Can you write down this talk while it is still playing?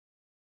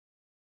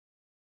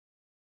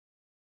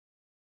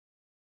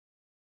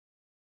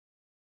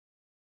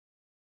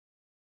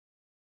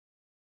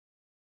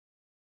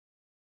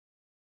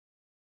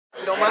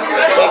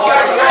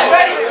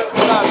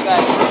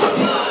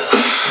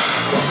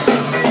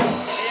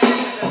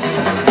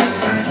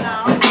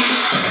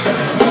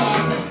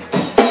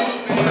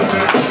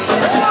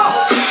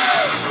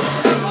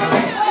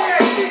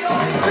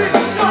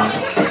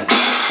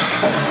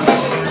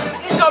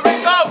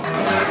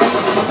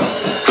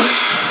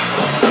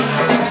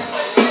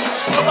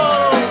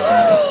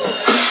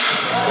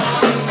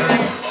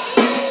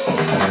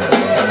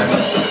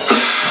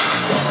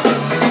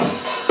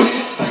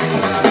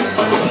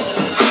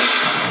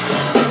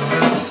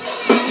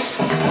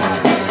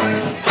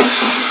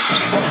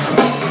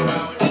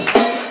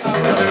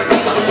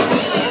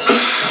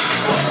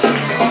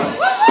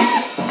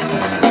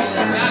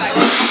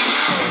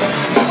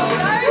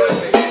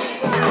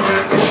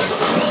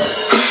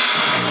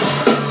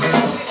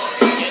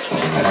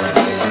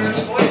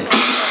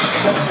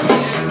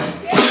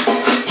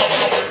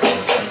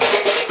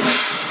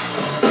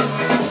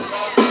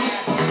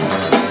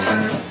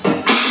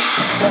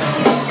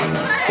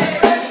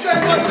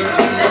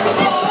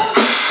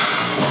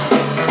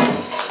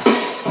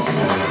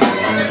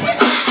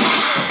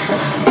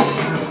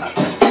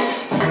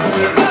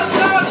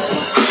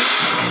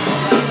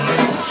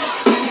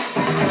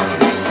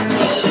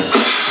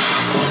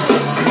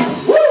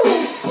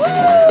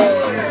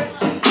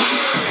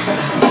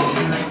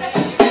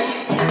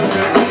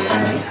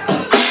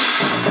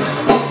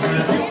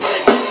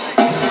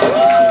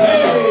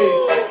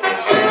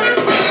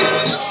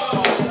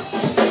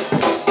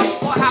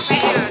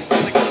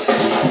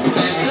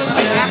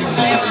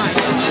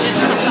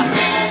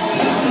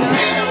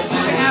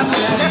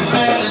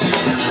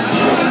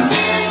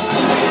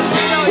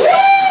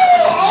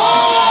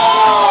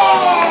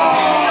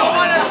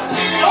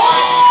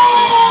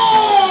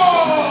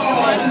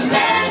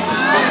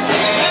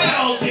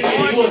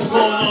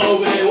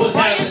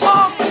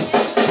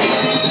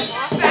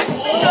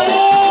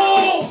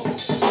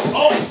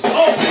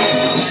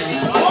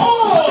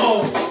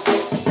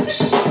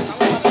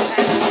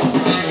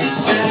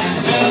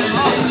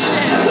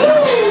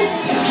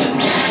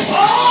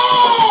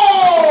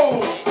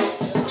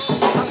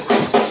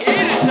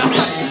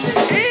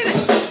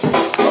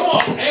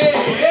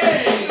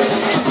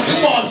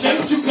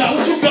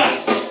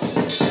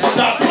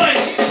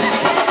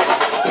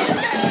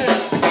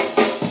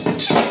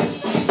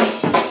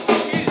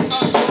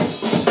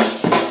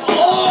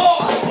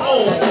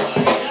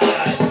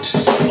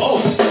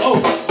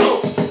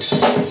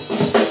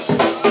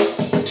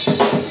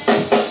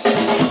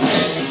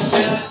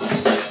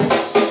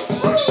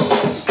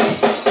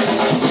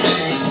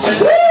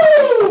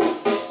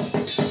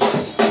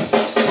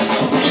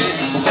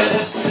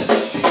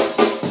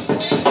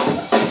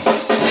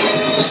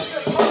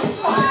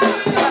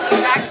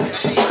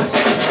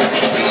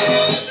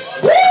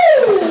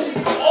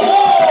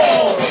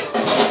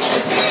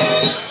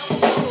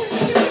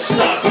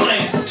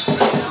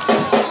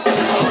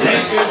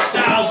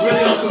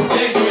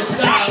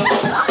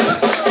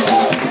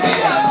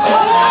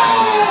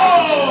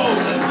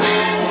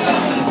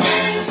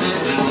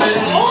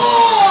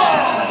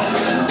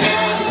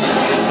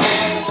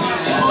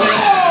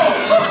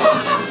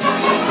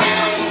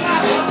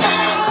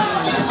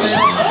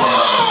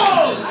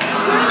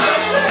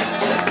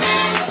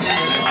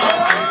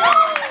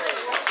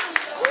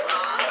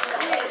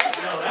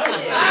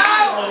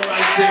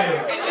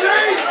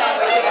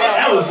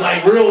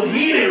like real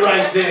heated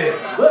right there.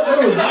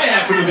 Where was I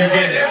at from the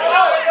beginning? I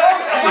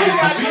needed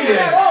to be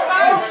there.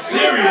 That was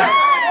serious.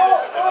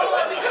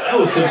 That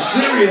was some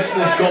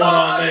seriousness going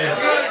on there.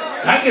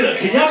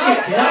 Can y'all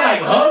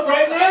like hug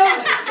right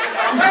now?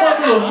 Just one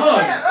little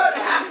hug.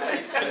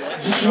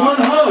 Just one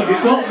hug.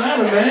 It don't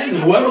matter, man.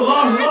 Whoever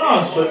lost,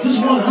 lost. But just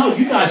one hug.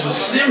 You guys are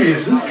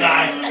serious. This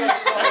guy,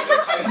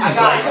 this is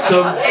like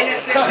some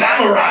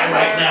samurai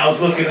right now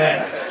is looking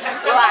at.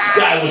 This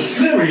guy was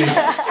serious.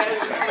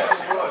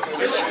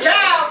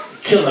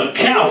 Killa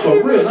Kal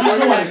for real. Now I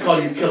know why they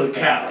call you Killa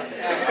Kal.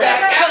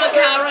 Killa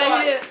Kal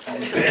right here.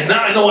 And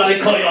now I know why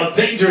they call y'all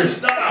dangerous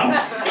style. You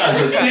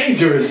guys are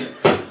dangerous.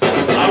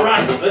 All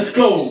right, let's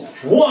go.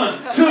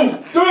 1, 2,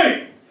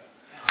 3.